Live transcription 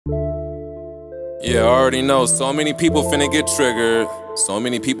Yeah, I already know. So many people finna get triggered. So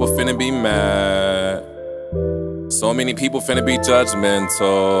many people finna be mad. So many people finna be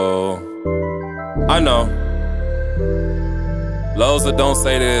judgmental. I know. Loza, don't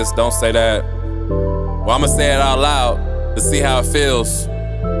say this, don't say that. Well, I'ma say it out loud to see how it feels.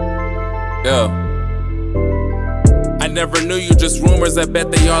 Yeah. I never knew you, just rumors, I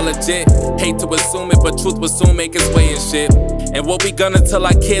bet they all legit. Hate to assume it, but truth will soon make its way and shit. And what we gonna tell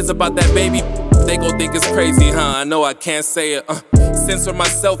our kids about that baby? They gon' think it's crazy, huh? I know I can't say it. Censor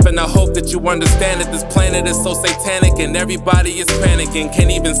myself and I hope that you understand that this planet is so satanic and everybody is panicking.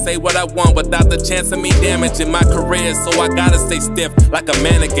 Can't even say what I want without the chance of me damaging my career, so I gotta stay stiff like a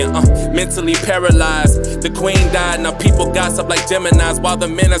mannequin. Mentally paralyzed. The queen died, now people gossip like Geminis while the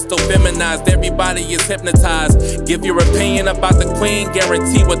men are still feminized. Everybody is hypnotized. Give your opinion about the queen,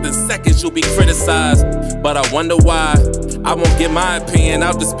 guarantee within seconds you'll be criticized. But I wonder why I won't give my opinion.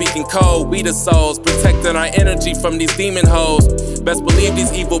 I'll just speak in code. We the souls, protecting our energy from these demon hoes. Best believe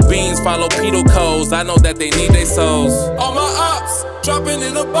these evil beings follow penal codes. I know that they need their souls. All my ops dropping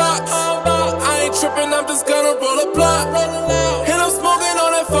in a box. I ain't tripping, I'm just gonna roll a block. And I'm smoking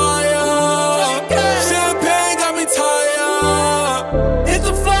on that fire. Champagne got me tired. Hit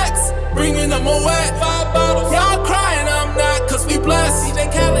the flex, bringing them more wet. 5 bottles. Y'all crying, I'm not, cause we blessed.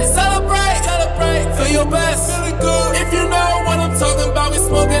 Celebrate, feel your best. If you know what I'm talking about, we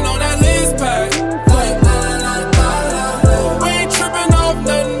smoking on that Liz pack. We ain't tripping off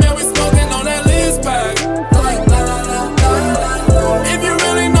nothing, man, we smoking on that Liz pack. If you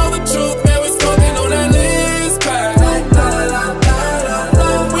really know the truth, man, we smoking on that Liz pack.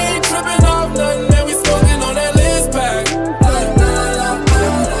 We ain't tripping off nothing, man, we smoking on that Liz pack.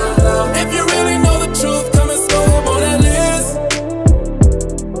 If you really know the truth, come and smoke on that Liz.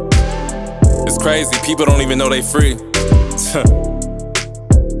 It's crazy, people don't even know they free.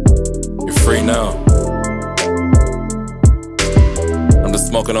 You're free now. I'm just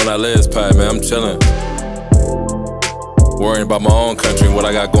smoking on that Liz pack, man, I'm chillin'. Worrying about my own country and what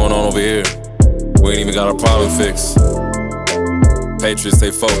I got going on over here. We ain't even got our problem fixed. Patriots,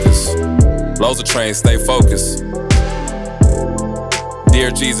 stay focused. Loza train, stay focused.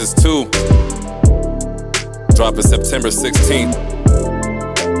 Dear Jesus 2, dropping September 16th.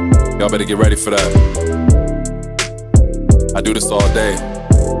 Y'all better get ready for that. I do this all day.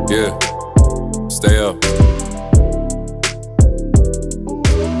 Yeah, stay up.